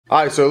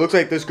Alright, so it looks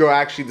like this girl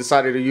actually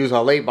decided to use her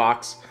lay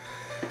box.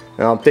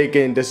 And I'm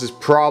thinking this is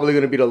probably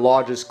going to be the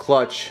largest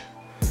clutch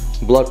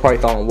blood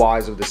python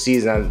wise of the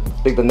season. I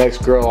think the next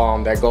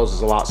girl that goes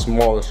is a lot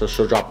smaller, so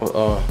she'll drop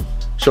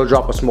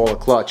a smaller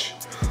clutch.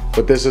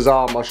 But this is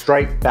a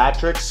striped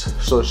Batrix,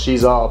 so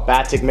she's a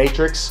Batic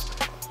Matrix,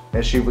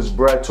 and she was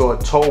bred to a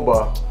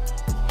Toba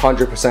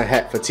 100%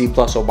 het for T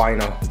plus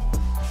albino.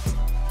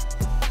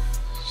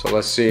 So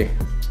let's see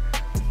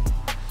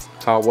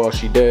how well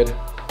she did.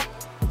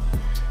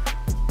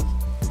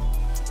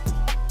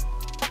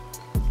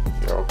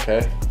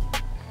 Okay.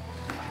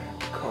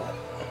 Cool.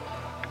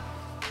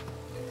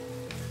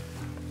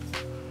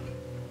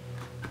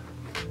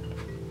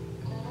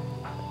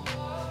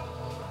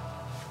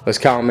 Let's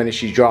count how many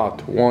she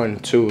dropped. 1,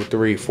 2,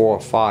 3, 4,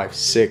 5,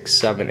 6,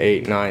 7,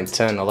 8, 9,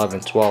 10, 11,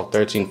 12,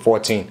 13,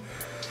 14.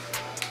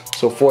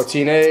 So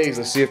 14 eggs.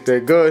 Let's see if they're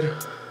good.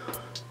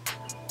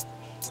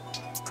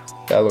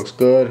 That looks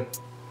good.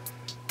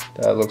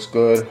 That looks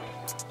good.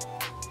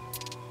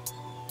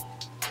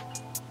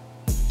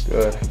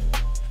 Good.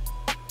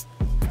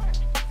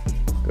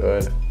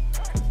 Good.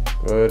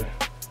 Good.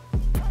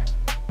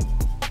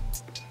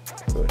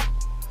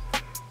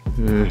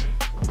 Good.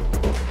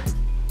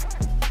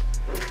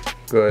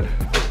 Good.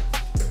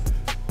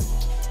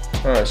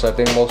 Alright, so I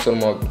think most of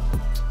them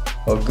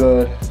are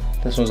good.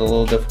 This one's a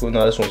little difficult.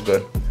 No, this one's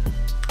good.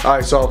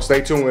 Alright, so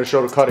stay tuned. We're going to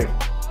show the cutting.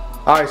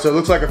 Alright, so it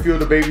looks like a few of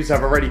the babies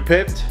have already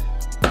pipped.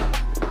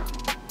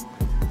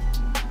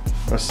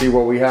 Let's see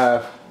what we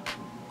have.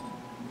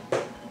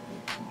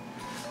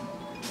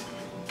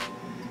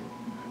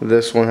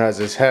 This one has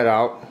his head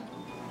out,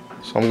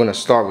 so I'm going to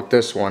start with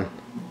this one.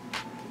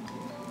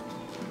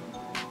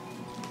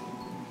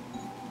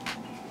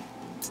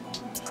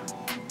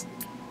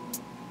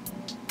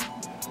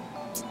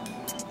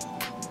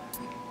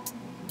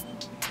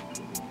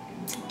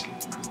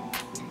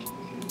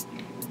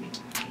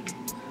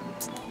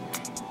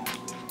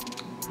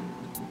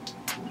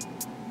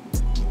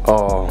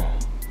 Oh,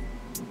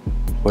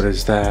 what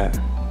is that?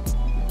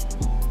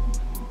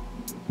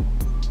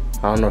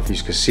 I don't know if you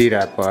can see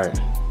that, but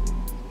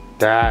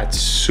that's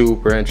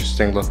super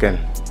interesting looking.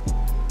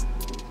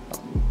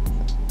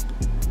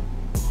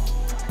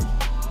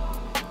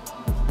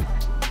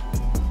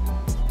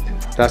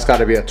 That's got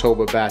to be a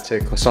Toba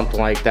Batic or something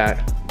like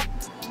that.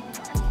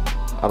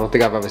 I don't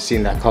think I've ever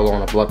seen that color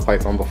on a blood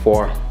python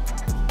before.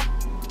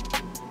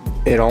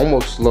 It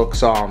almost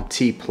looks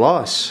T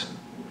plus.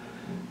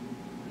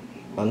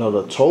 I know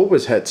the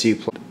Toba's het T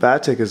plus.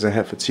 Batic isn't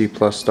het for T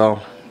plus though.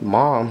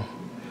 Mom,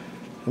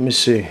 let me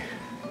see.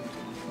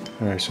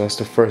 Alright, so that's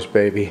the first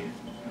baby.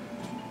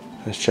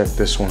 Let's check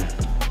this one.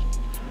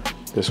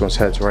 This one's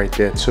head's right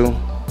there too.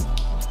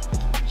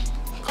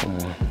 Come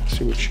on,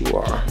 see what you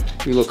are.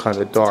 You look kind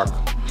of dark.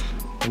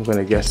 I'm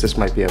gonna guess this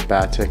might be a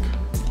Batic.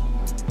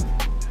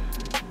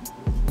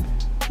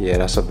 Yeah,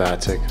 that's a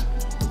Batic.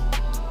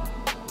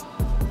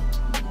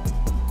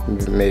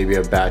 Maybe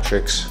a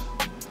Batrix.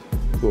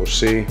 We'll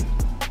see.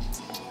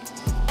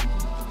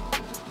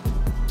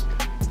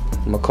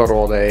 I'm gonna cut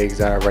all the eggs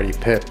that I already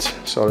pipped.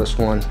 So this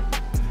one,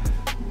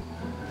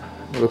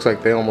 it looks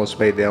like they almost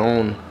made their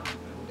own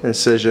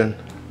incision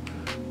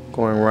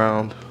going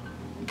around.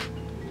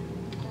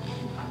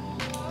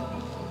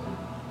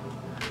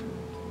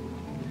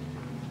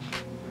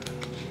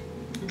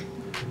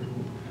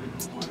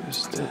 What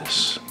is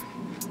this?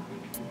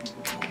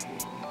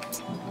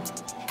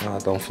 Nah,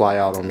 don't fly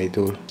out on me,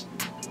 dude.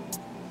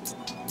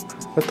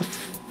 What the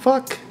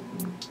fuck?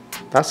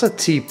 That's a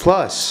T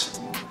plus.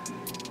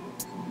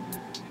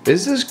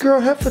 Is this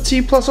girl het for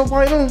T plus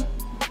albino?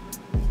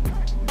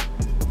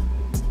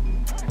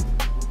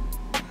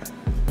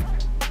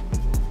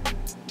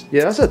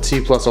 Yeah, that's a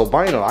T plus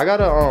albino. I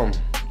gotta I'm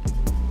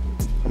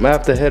gonna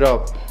have to hit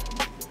up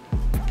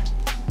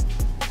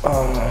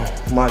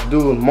my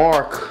dude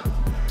Mark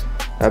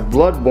at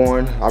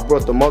Bloodborne. I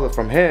brought the mother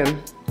from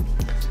him.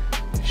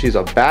 She's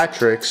a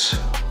Batrix,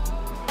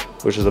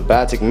 which is a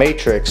Batic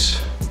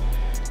Matrix,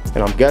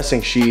 and I'm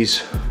guessing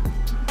she's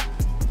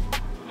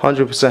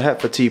 100%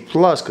 het for T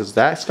plus, because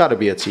that's got to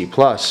be a T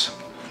plus.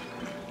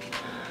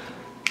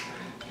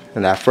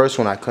 And that first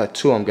one I cut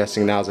too, I'm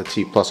guessing now is a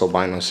T plus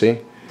albino.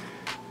 See?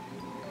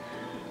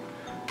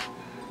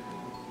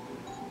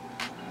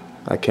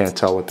 I can't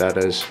tell what that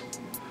is.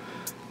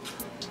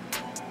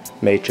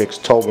 Matrix,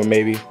 Toba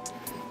maybe.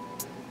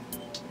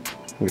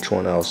 Which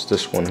one else?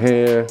 This one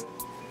here.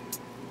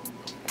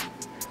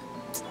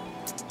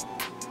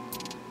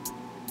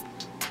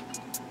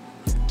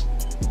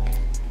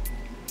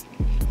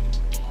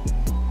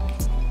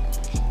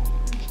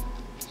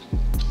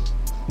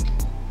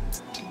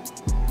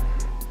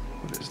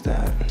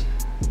 That.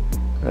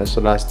 So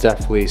that's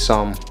definitely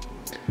some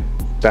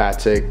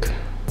Batic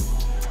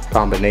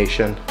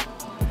combination.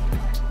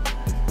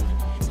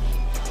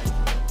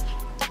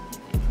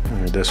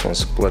 And this one's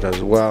split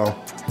as well.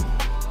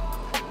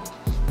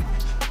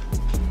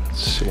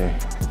 Let's see.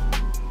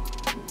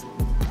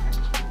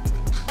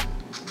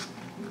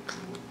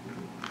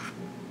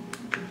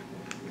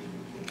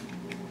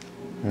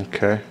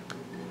 Okay.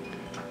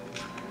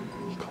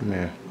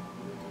 Man.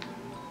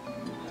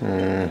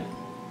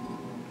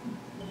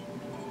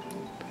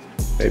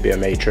 Maybe a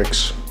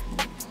matrix.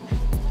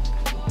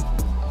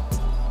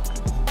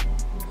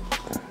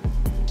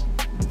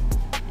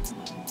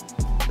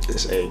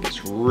 This egg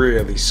is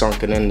really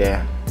sunken in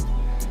there.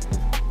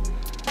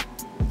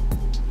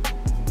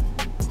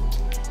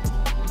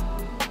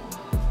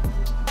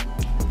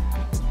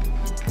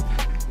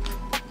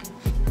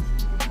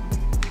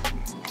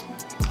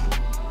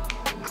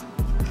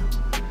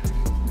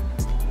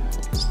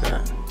 What's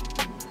that?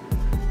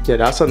 Yeah,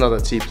 that's another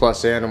T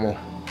plus animal.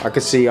 I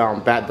could see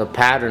the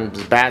pattern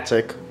is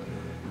batic.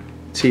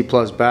 T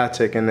plus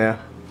batic in there.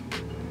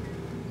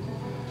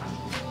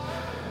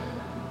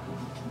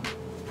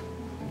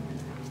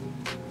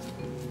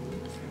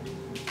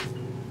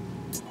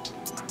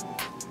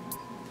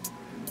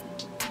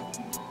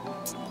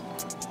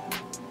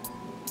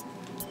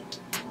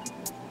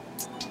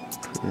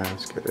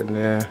 Let's get in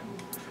there.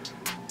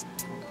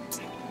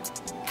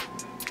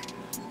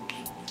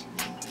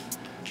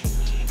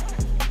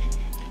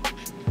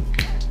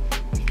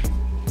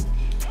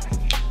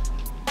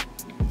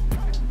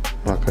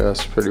 Okay,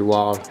 that's pretty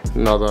wild.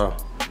 Another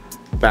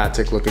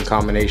batic looking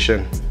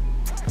combination.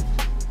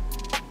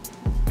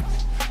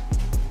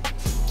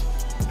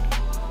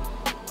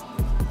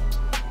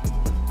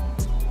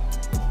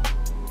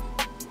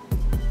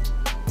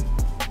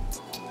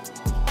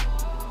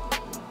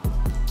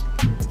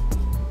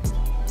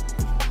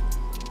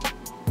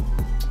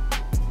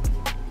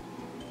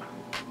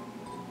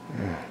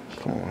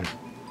 Come on.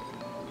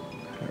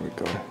 There we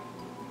go.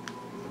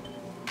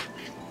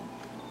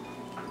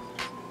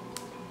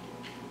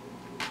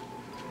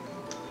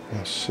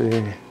 Let's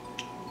see.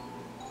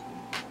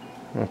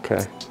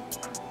 Okay.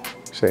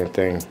 Same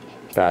thing.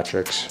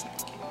 Batrix.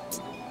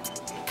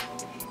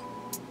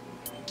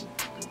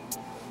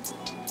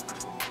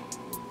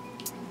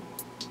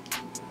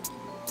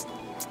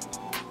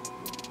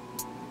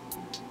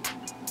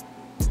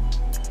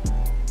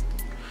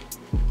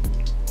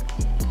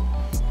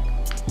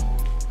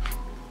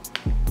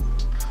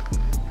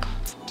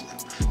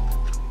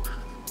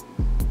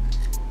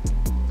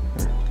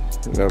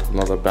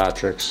 Another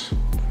Batrix.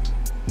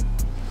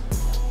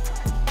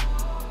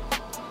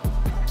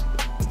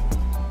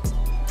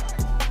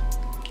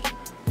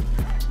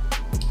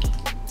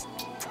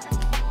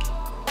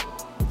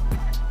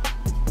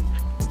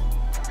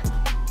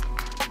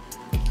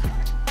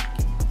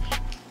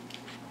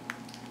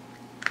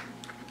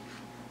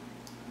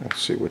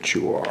 Let's see what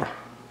you are.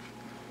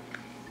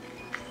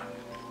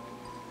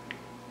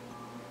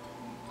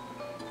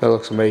 That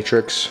looks a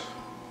matrix.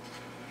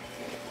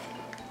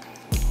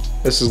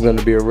 This is going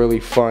to be a really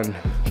fun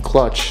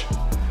clutch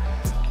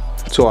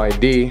to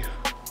ID.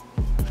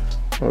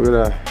 Look at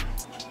that.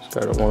 It's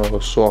got one of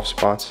those soft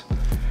spots.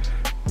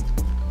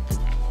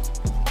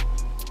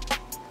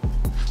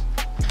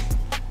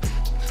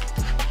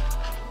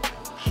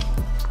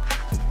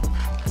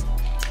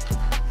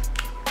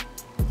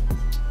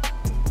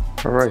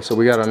 Alright, so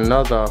we got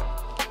another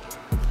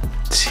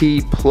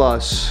T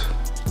plus.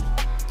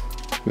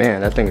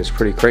 Man, that thing is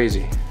pretty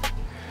crazy.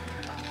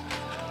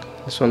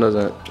 This one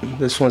doesn't,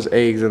 this one's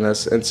eggs and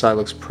this inside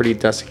looks pretty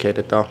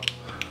desiccated though.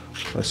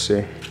 Let's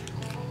see.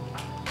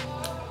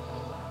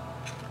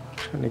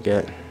 Trying to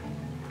get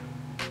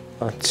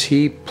a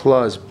T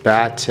plus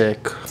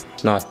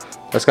batic. No,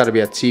 that's got to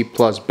be a T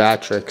plus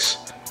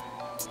batrix.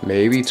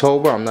 Maybe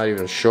Toba, I'm not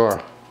even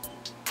sure.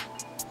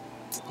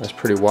 That's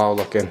pretty wild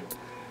looking.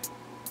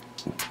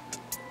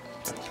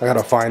 I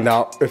gotta find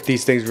out if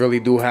these things really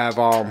do have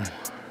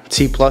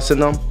T plus in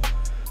them.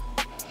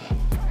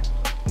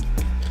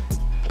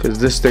 Cause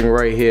this thing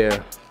right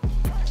here,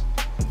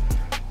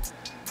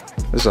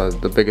 this is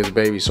the biggest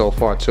baby so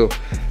far too.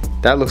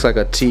 That looks like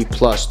a T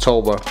plus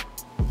Toba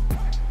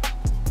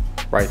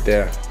right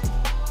there.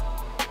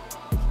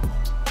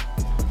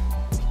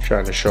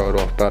 Trying to show it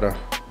off better.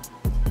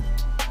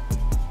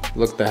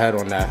 Look the head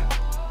on that.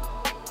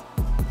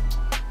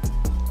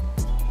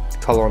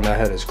 Color on that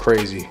head is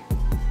crazy.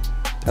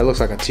 That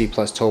looks like a T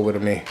plus Toba to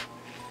me.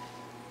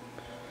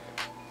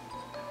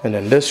 And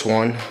then this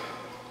one,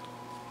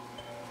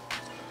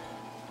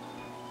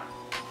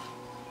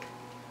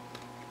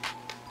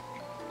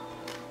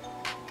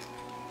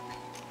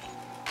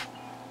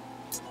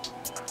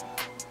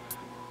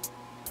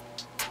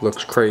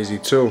 looks crazy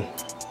too.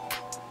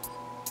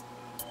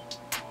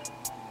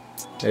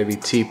 Maybe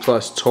T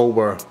plus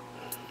Toba,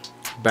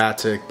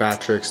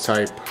 Batrix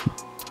type.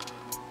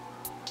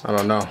 I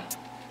don't know.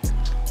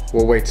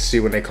 We'll wait to see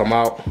when they come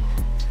out.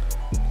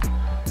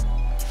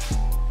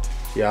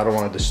 Yeah, I don't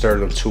want to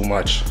disturb them too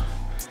much.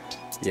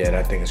 Yeah,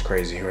 that thing is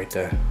crazy right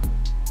there.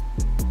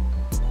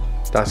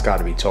 That's got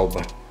to be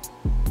Toba.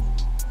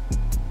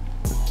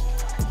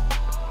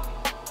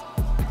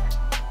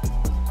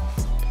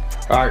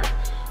 All right,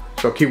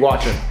 so keep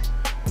watching.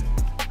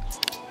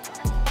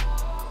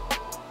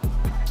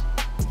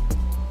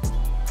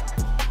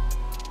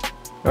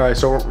 All right,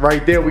 so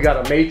right there we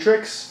got a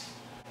matrix.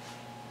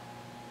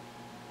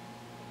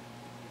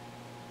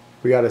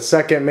 We got a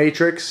second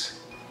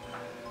matrix.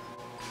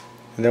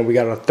 And then we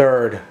got a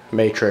third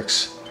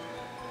matrix.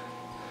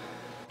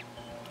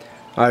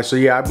 Alright, so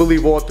yeah, I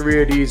believe all three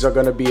of these are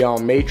gonna be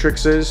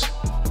matrices.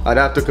 I'd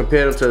have to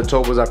compare them to the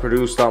Tobas I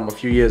produced a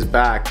few years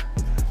back,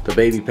 the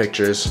baby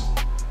pictures,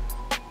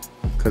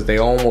 because they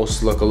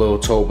almost look a little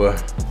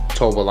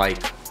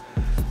Toba-like.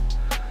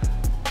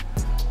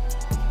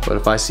 But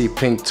if I see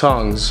pink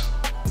tongues,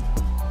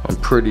 I'm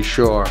pretty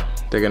sure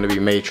they're gonna be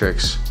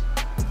matrix.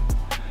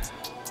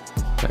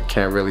 I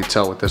can't really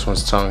tell with this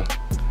one's tongue.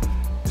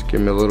 It's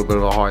giving me a little bit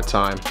of a hard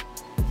time.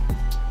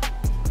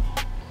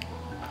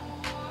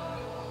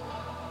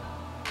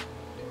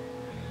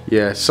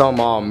 Yeah,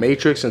 some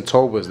matrix and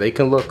Tobas, they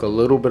can look a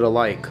little bit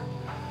alike.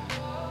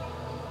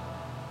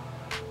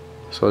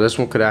 So this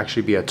one could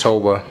actually be a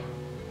Toba.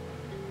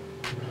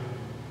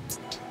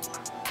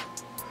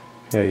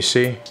 Yeah, you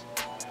see?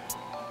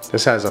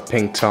 This has a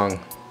pink tongue.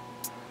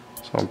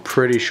 So I'm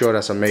pretty sure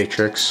that's a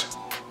matrix.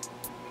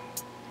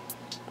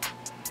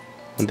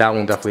 And that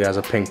one definitely has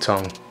a pink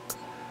tongue.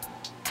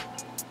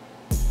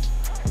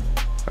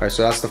 Alright,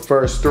 so that's the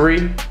first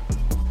three.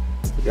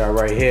 We got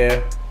right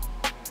here.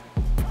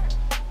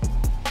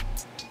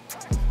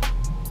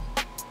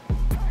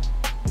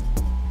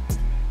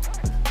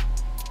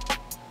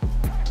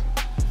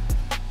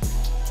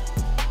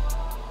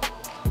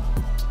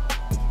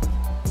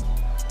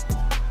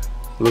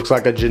 Looks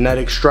like a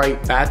genetic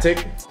stripe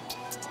batik.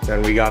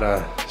 Then we got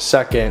a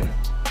second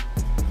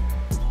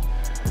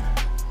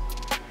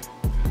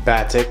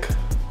batik.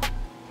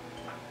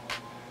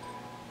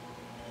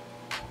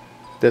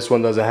 This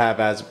one doesn't have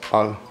as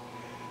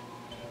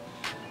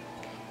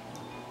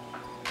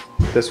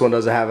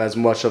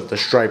much of the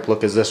stripe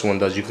look as this one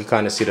does. You can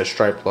kind of see the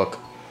stripe look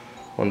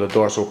on the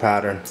dorsal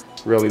pattern.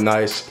 Really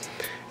nice.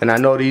 And I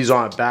know these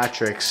aren't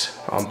batik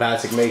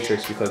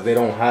matrix, because they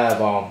don't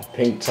have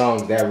pink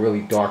tongues. They have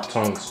really dark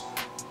tongues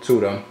to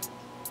them.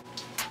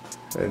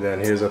 And then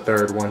here's a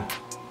third one.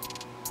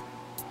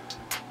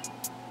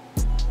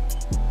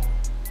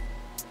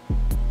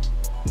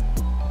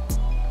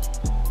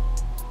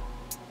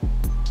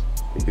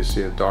 You can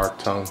see a dark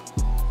tongue.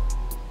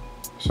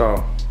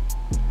 So,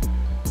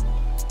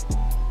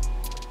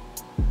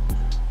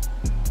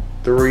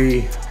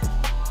 3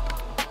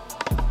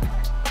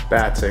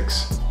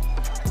 batiks.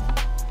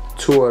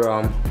 2 of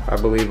them, I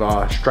believe,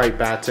 are striped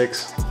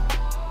batiks.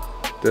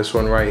 This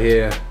one right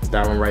here,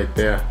 that one right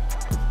there.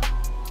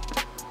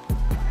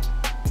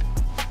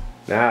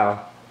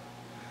 Now,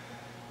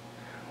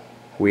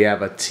 we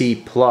have a T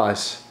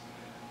plus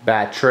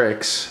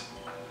Batrix.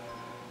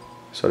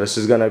 So this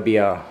is gonna be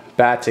a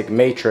batik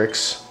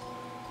matrix.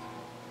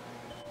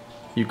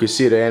 You can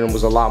see the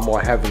animal's a lot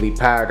more heavily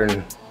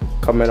patterned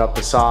coming up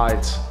the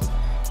sides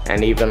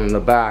and even in the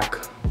back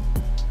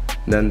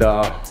than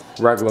the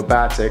regular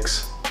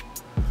batiks.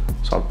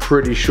 So I'm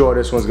pretty sure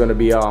this one's gonna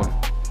be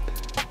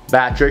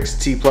Batrix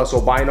T plus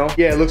albino.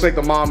 Yeah, it looks like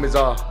the mom is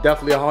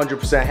definitely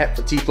 100% het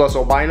for T plus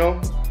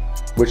albino,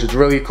 which is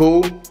really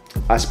cool.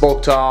 I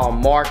spoke to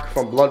Mark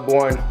from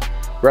Bloodborne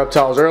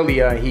Reptiles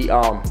earlier.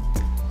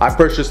 I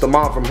purchased the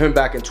mom from him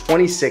back in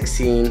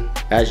 2016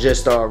 as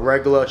just a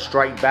regular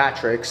striped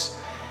Batrix,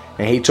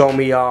 and he told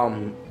me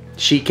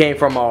she came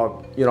from a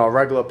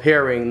regular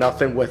pairing,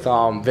 nothing with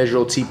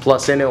visual T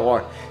plus in it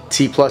or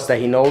T plus that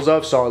he knows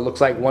of. So it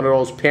looks like one of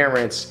those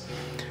parents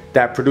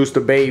that produced the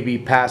baby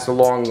passed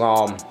along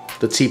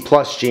the T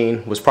plus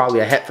gene, was probably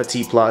a het for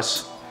T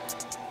plus,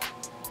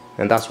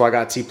 and that's why I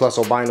got T plus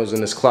albinos in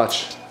this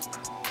clutch.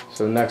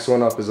 So the next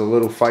one up is a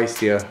little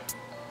feistier.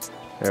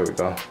 There we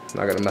go.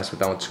 Not gonna mess with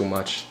that one too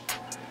much.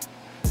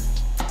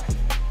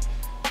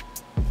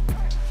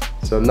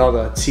 So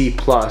another T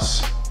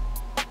plus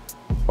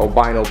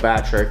albino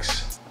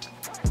Batrix.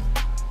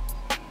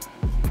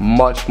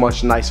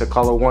 Much nicer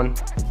color one.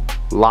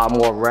 A lot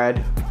more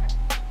red.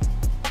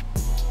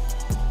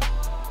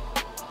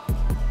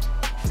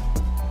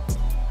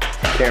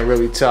 Can't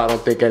really tell. I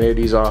don't think any of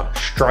these are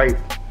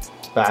striped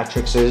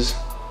Batrixes.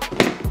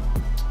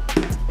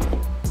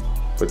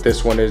 But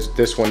this one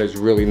is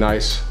really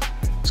nice.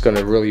 It's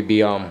gonna really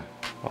be a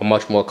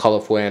much more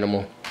colorful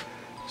animal.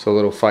 It's a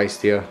little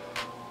feistier.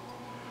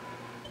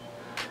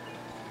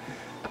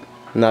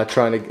 I'm not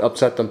trying to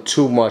upset them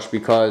too much,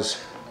 because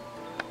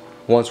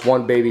once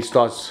one baby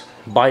starts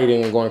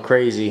biting and going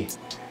crazy,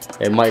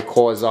 it might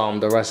cause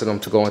the rest of them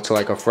to go into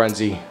like a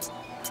frenzy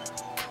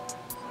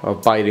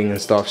of biting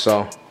and stuff.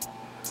 So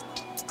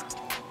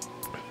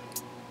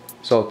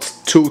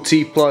 2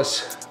 T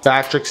plus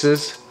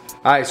Batrixes.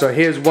 Alright, so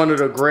here's one of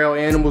the grail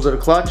animals of the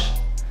clutch.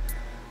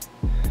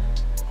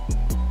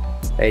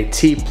 A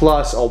T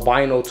plus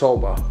albino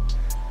Toba.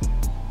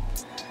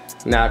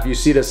 Now if you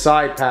see the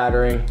side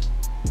patterning,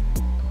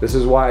 this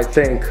is why I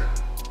think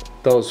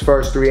those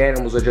first 3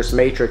 animals are just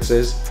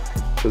matrixes,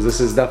 because this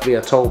is definitely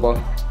a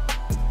Toba.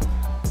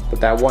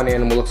 But that one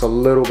animal looks a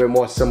little bit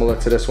more similar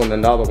to this one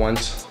than the other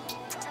ones.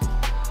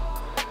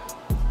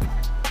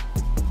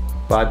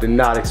 But I did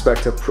not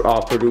expect to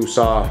produce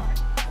a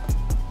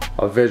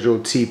visual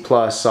T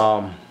plus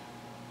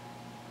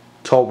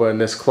Toba in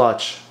this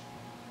clutch.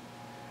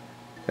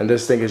 And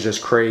this thing is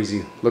just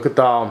crazy. Look at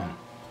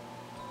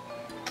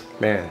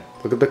Man,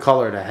 look at the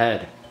color of the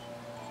head.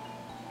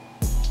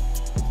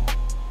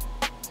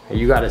 And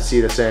you gotta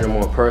see this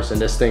animal in person.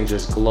 This thing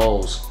just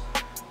glows.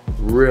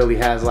 Really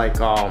has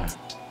like a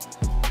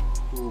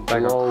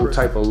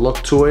type of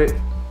look to it.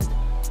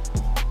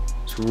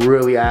 It's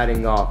really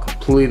adding a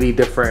completely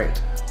different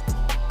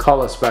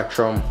color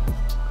spectrum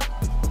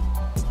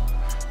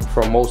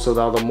from most of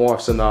the other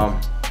morphs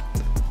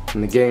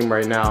in the game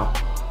right now.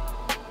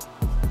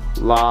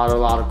 A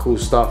lot of cool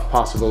stuff,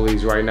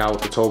 possibilities right now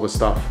with the Toba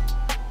stuff.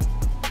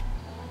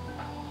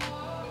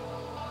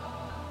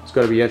 It's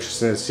gonna be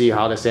interesting to see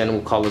how this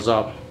animal colors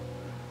up.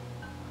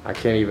 I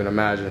can't even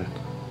imagine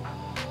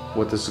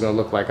what this is gonna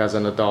look like as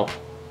an adult.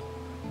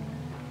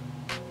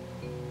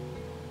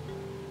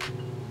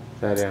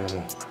 That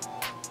animal.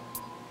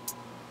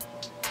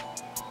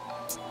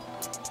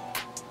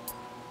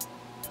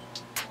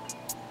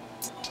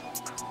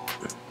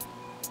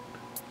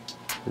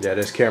 Yeah,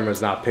 this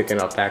camera's not picking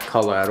up that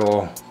color at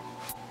all.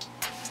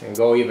 And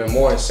go even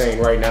more insane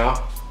right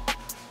now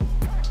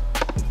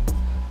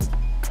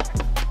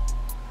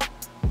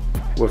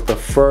with the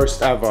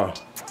first ever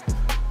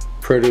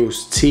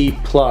produced T+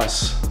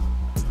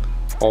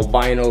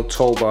 albino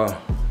Toba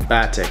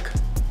Batik.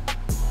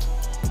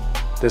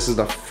 This is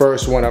the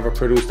first one ever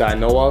produced that I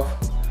know of.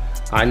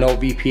 I know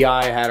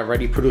VPI had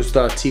already produced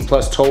the T+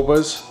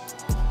 Tobas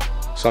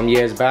some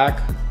years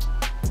back.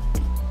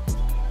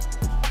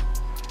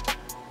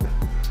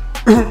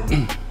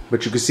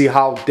 But you can see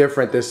how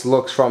different this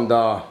looks from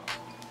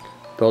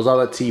those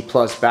other T+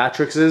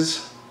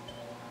 Batrixes.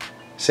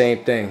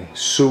 Same thing,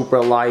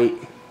 super light,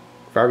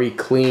 very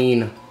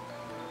clean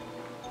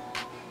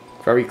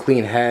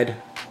head.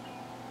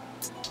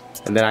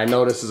 And then I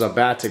know this is a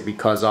Batik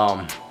because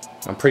I'm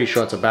pretty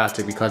sure it's a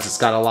Batik because it's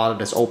got a lot of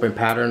this open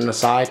pattern on the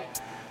side.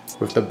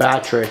 With the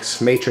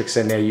Batrix matrix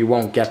in there, you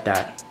won't get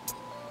that.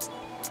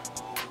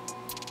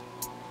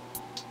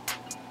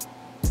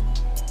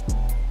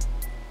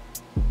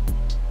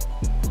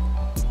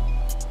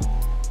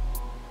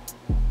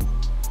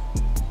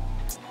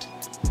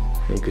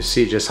 You can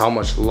see just how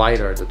much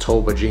lighter the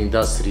Toba gene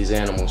does to these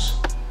animals.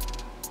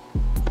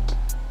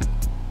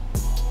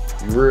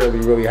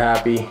 Really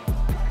happy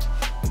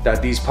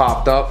that these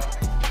popped up.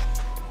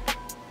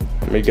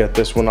 Let me get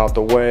this one out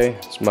the way.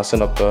 It's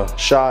messing up the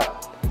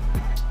shot.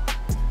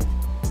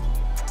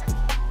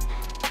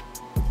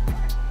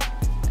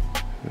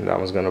 And that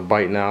one's gonna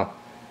bite now.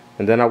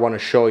 And then I want to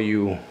show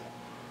you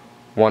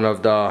one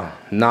of the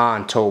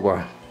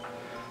non-Toba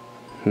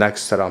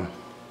next to them.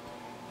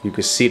 You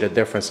can see the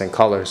difference in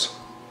colors.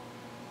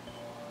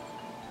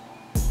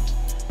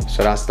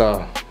 So that's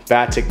the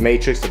Batik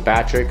Matrix, the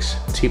Batrix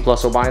T+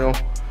 albino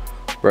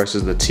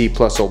versus the T+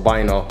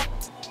 albino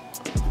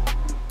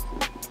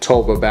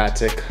Toba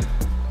Batik.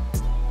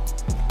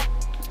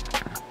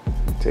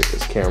 Take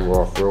this camera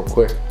off real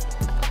quick.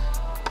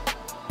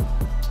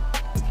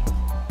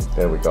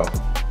 There we go.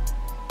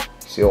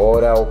 See all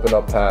that open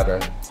up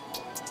pattern.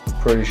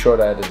 Pretty sure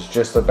that is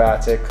just the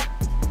Batik.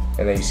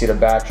 And then you see the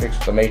Batrix,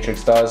 what the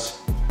Matrix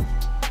does.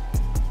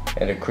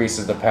 It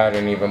increases the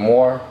pattern even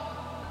more.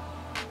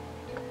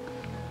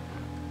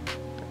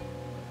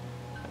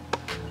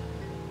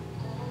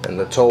 And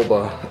the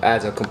Toba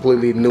adds a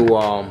completely new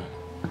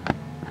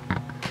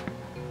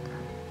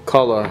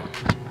color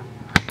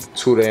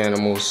to the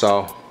animal,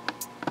 so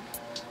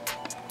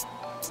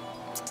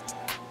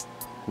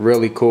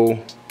really cool.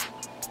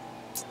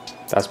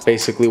 That's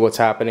basically what's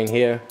happening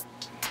here.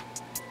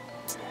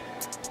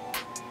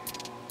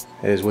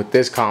 Is with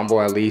this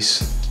combo at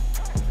least.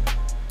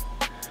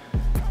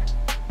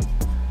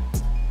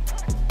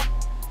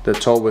 The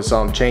Toba's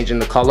changing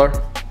the color,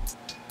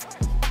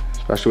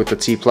 especially with the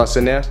T+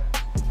 in there.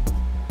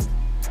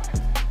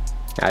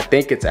 I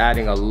think it's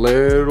adding a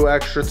little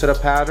extra to the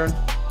pattern.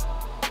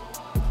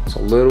 It's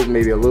a little,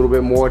 maybe a little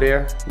bit more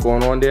there,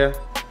 going on there,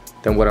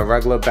 than what a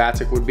regular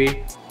Batik would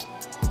be.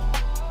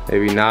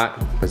 Maybe not,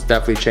 but it's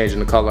definitely changing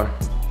the color.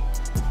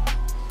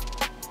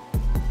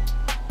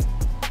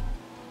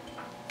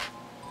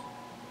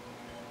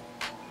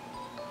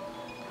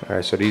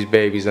 Alright, so these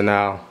babies are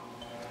now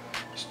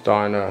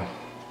starting to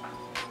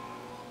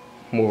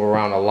move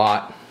around a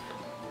lot.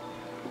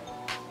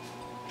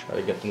 Try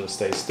to get them to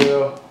stay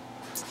still,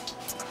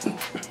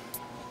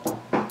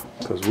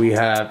 because we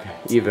have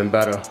even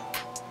better.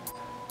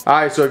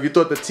 Alright, so if you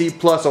thought the T+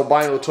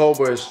 albino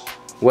Tobas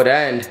would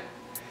end,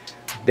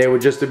 they were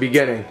just the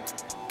beginning.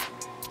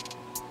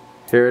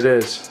 Here it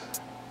is.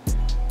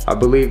 I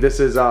believe this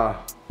is a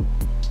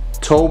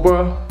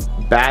Toba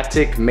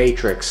Batik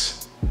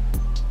Matrix.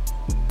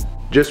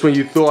 Just when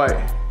you thought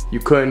you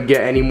couldn't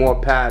get any more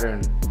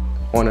pattern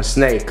on a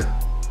snake,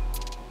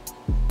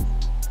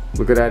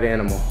 look at that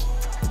animal.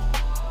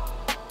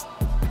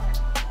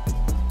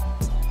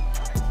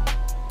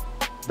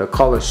 The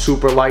color's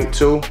super light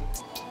too.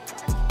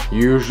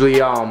 Usually,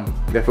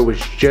 if it was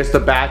just a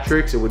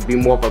Batrix, it would be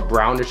more of a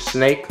brownish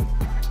snake.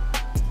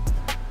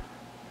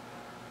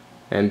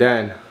 And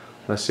then,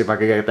 let's see if I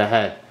can get the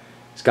head.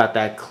 It's got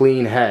that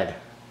clean head.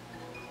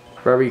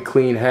 Very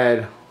clean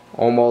head,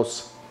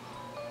 almost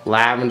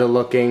lavender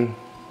looking.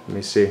 Let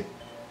me see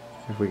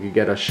if we could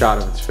get a shot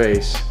of its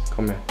face.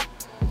 Come here.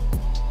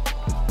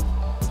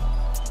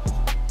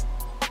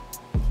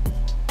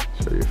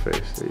 Show your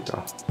face. There you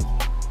go.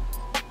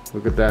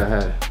 Look at that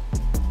head.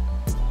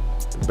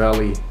 The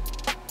belly.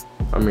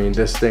 I mean,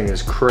 this thing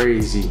is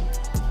crazy.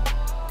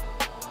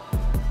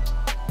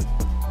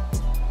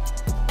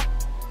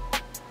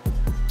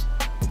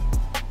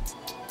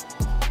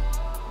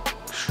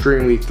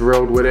 Extremely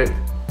thrilled with it.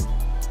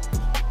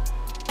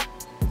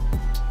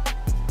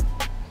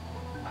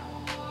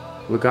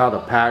 Look how the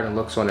pattern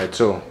looks on it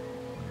too.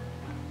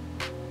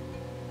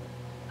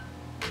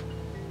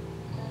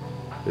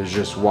 It's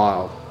just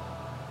wild.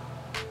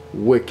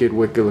 Wicked,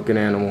 wicked looking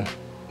animal.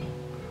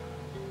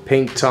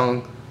 Pink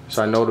tongue,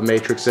 so I know the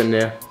matrix in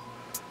there.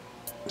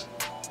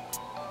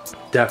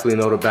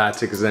 Definitely know the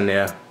batik is in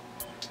there.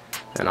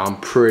 And I'm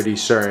pretty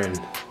certain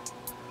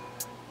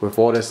with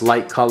all this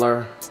light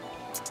color,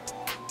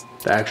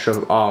 the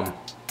extra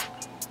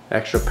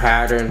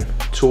pattern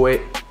to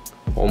it,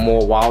 or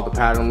more wild the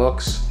pattern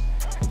looks,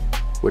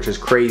 which is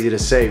crazy to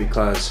say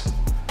because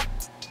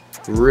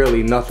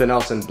really nothing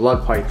else in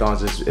blood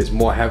pythons is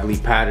more heavily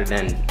patterned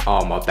than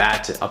a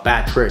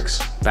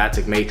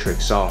batik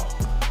matrix.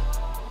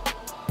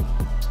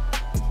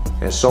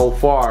 And so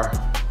far,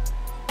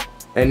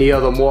 any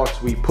other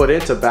morphs we put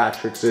into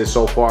batrixes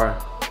so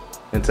far,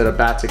 into the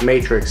batik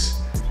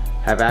matrix,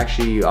 have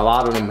actually, a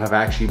lot of them have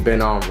actually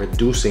been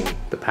reducing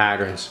the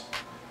patterns.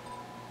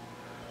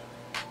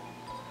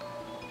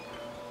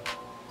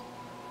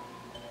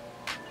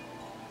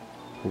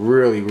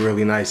 Really,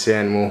 really nice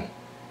animal.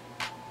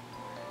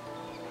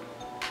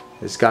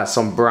 It's got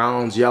some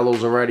browns,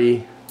 yellows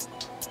already,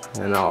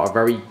 and a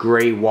very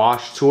gray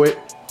wash to it.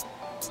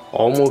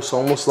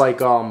 Almost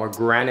like a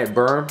granite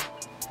berm,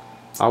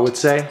 I would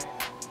say.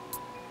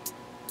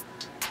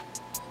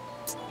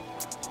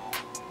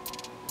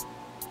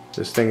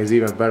 This thing is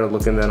even better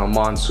looking than a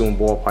monsoon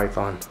ball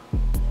python.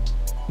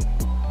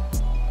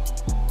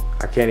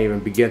 I can't even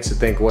begin to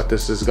think what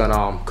this is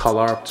gonna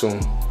color up to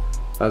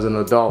as an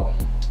adult.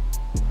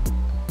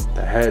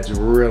 The head's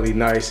really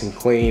nice and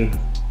clean.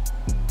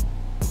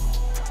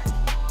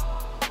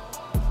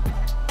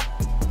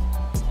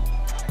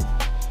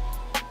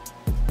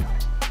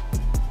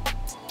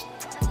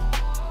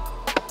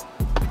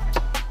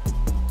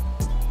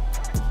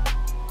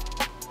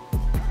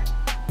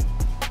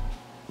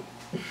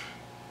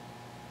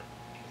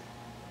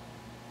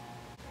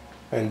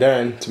 And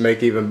then, to make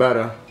it even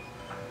better,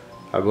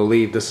 I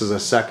believe this is a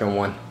second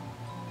one.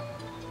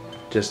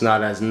 Just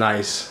not as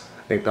nice.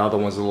 I think the other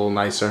one's a little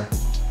nicer.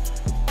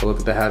 But look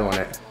at the head on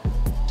it.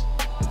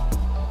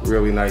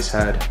 Really nice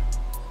head.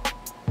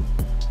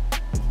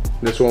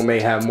 This one may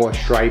have more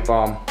stripe,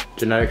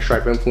 genetic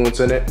stripe influence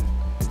in it.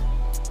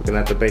 Looking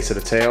at the base of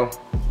the tail.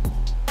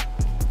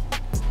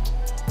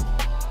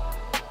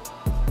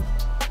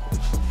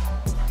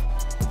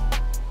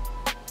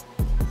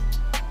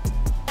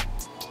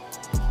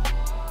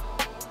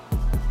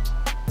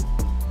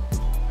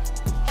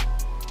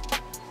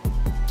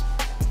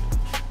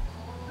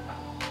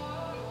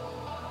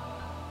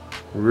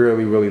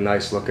 Really, really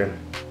nice looking.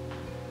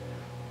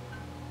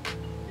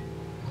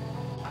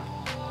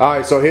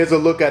 Alright, so here's a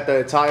look at the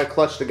entire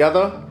clutch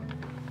together.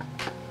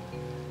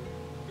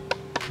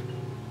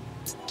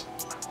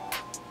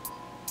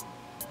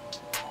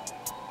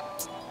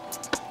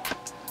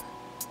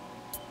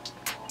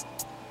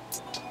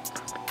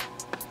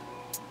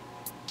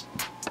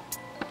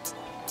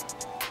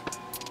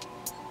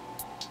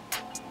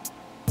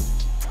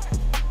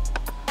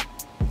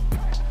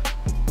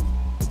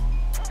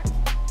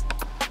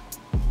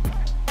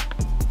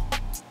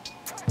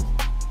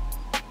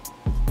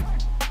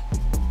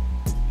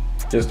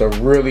 Just a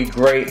really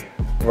great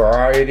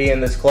variety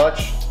in this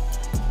clutch.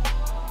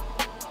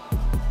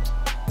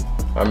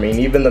 I mean,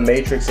 even the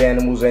matrix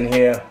animals in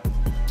here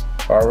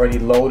are already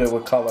loaded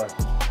with color,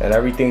 and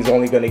everything's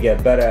only going to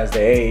get better as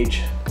they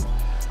age.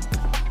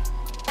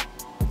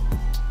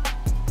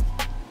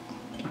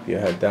 Keep your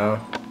head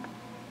down.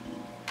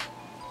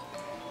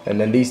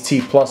 And then these T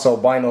plus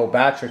albino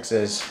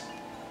batrixes,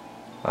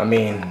 I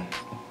mean,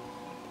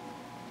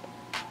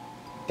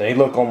 they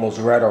look almost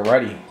red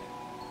already,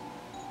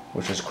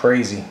 which is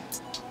crazy.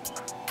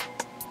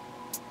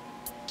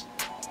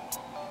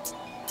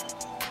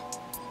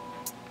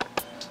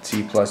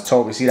 T plus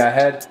Toba, see that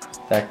head?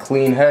 That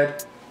clean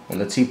head on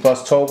the T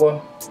plus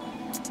Toba?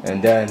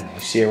 And then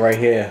you see it right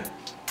here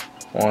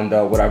on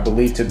the, what I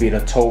believe to be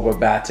the Toba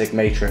batik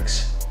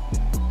matrix.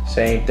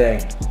 Same thing.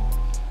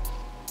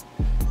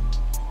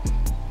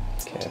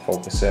 Can't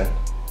focus in.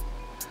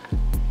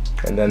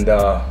 And then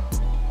the,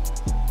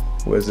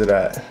 where's it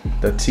at?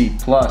 The T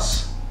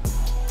plus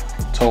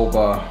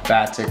Toba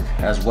batik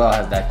as well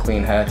has that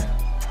clean head,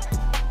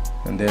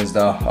 and there's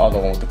the other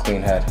one with the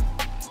clean head.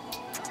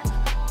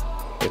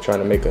 They're trying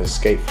to make an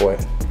escape for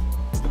it.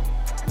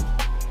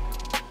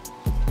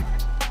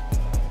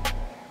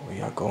 Where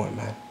y'all going,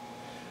 man?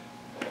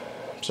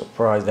 I'm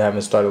surprised they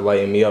haven't started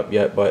lighting me up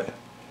yet, but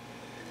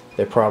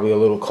they're probably a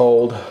little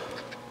cold.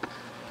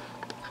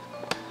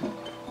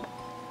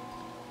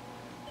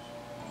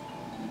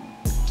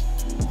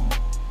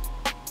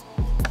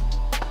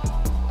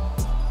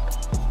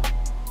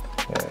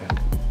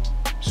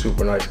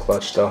 Super nice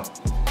clutch though.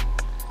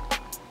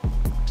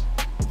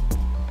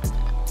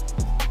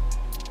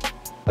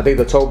 I think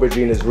the Toba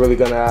gene is really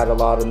gonna add a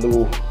lot of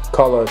new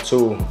color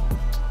to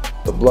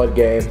the blood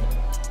game.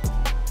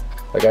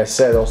 Like I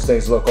said, those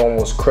things look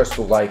almost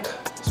crystal-like,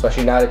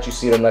 especially now that you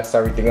see them next to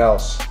everything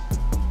else.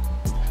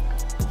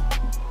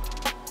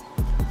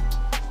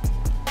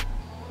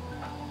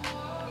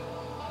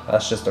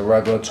 That's just a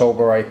regular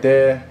Toba right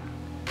there.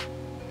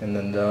 And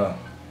then the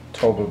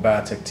Toba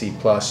Batik T+,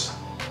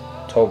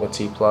 Toba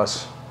T+.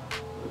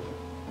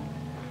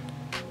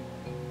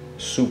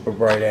 Super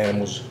bright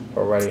animals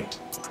already.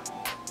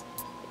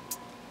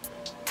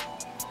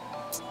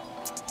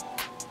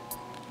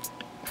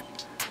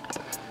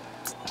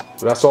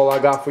 So that's all I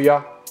got for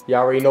y'all. Y'all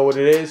already know what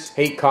it is.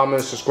 Hate,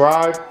 comment,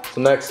 subscribe.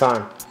 Till next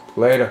time.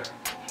 Later.